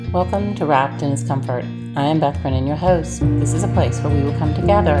Welcome to Wrapped in His Comfort. I am Beth Brennan, your host. This is a place where we will come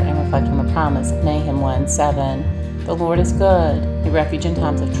together and reflect on the promise of Nahum 1:7. The Lord is good, a refuge in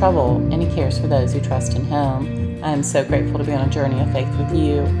times of trouble, and He cares for those who trust in Him. I am so grateful to be on a journey of faith with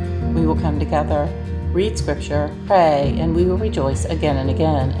you. We will come together, read Scripture, pray, and we will rejoice again and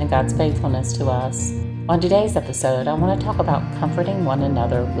again in God's faithfulness to us. On today's episode, I want to talk about comforting one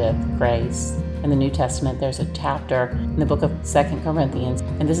another with grace. In the New Testament, there's a chapter in the book of 2 Corinthians,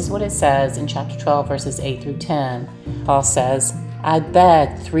 and this is what it says in chapter 12, verses 8 through 10. Paul says, I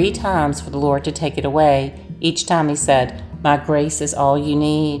begged 3 times for the Lord to take it away. Each time he said, my grace is all you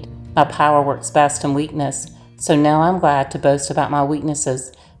need. My power works best in weakness. So now I'm glad to boast about my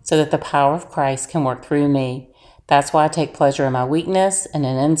weaknesses, so that the power of Christ can work through me. That's why I take pleasure in my weakness and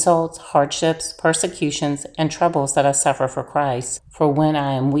in insults, hardships, persecutions, and troubles that I suffer for Christ. For when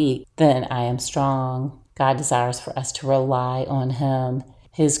I am weak, then I am strong. God desires for us to rely on Him.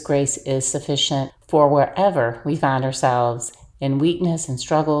 His grace is sufficient for wherever we find ourselves, in weakness and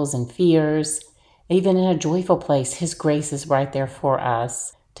struggles and fears. Even in a joyful place, His grace is right there for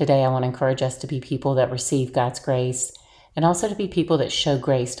us. Today, I want to encourage us to be people that receive God's grace, and also to be people that show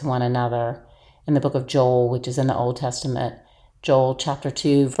grace to one another. In the book of Joel, which is in the Old Testament, Joel chapter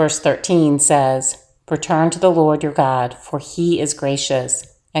 2, verse 13 says, Return to the Lord your God, for He is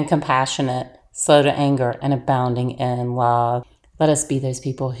gracious and compassionate, slow to anger, and abounding in love. Let us be those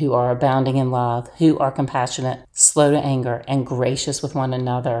people who are abounding in love, who are compassionate, slow to anger, and gracious with one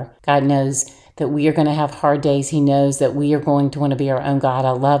another. God knows that we are going to have hard days. He knows that we are going to want to be our own God.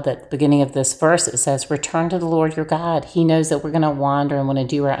 I love that at the beginning of this verse, it says, Return to the Lord your God. He knows that we're going to wander and want to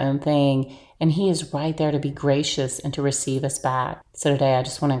do our own thing. And He is right there to be gracious and to receive us back. So today I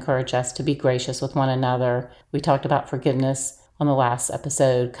just want to encourage us to be gracious with one another. We talked about forgiveness on the last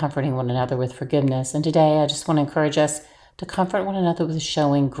episode, comforting one another with forgiveness. And today I just want to encourage us to comfort one another with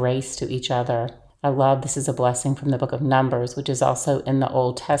showing grace to each other. I love this is a blessing from the book of Numbers, which is also in the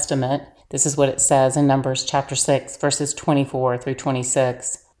Old Testament. This is what it says in Numbers chapter 6, verses 24 through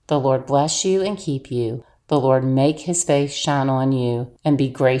 26. The Lord bless you and keep you. The Lord make His face shine on you and be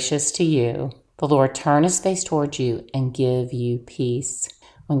gracious to you. The Lord turn His face towards you and give you peace.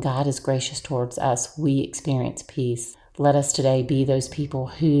 When God is gracious towards us, we experience peace. Let us today be those people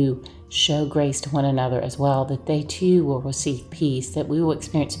who show grace to one another as well, that they too will receive peace, that we will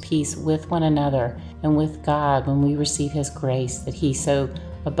experience peace with one another and with God when we receive His grace that He so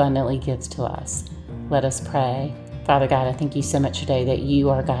abundantly gives to us. Let us pray. Father God, I thank you so much today that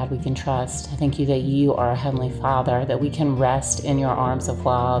you are God we can trust. I thank you that you are a Heavenly Father, that we can rest in your arms of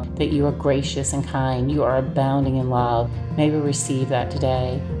love, that you are gracious and kind, you are abounding in love. May we receive that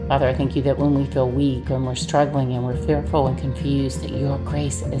today. Father, I thank you that when we feel weak, when we're struggling and we're fearful and confused, that your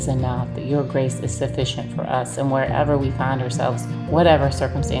grace is enough, that your grace is sufficient for us. And wherever we find ourselves, whatever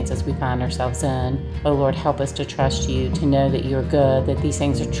circumstances we find ourselves in, oh Lord, help us to trust you, to know that you're good, that these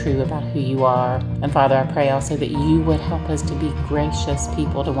things are true about who you are. And Father, I pray also that you would help us to be gracious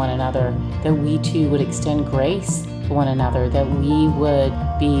people to one another, that we too would extend grace to one another, that we would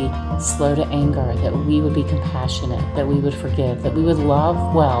be slow to anger, that we would be compassionate, that we would forgive, that we would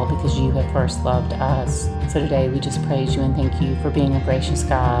love well because you have first loved us. So today we just praise you and thank you for being a gracious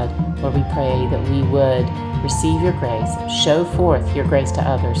God. Lord, we pray that we would receive your grace, show forth your grace to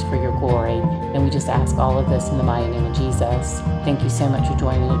others for your glory. And we just ask all of this in the mighty name of Jesus. Thank you so much for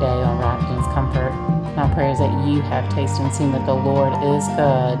joining me today on Wrapped in His Comfort. My prayer is that you have tasted and seen that the Lord is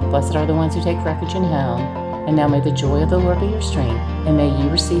good. Blessed are the ones who take refuge in Him. And now may the joy of the Lord be your strength, and may you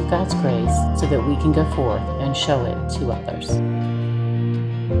receive God's grace so that we can go forth and show it to others.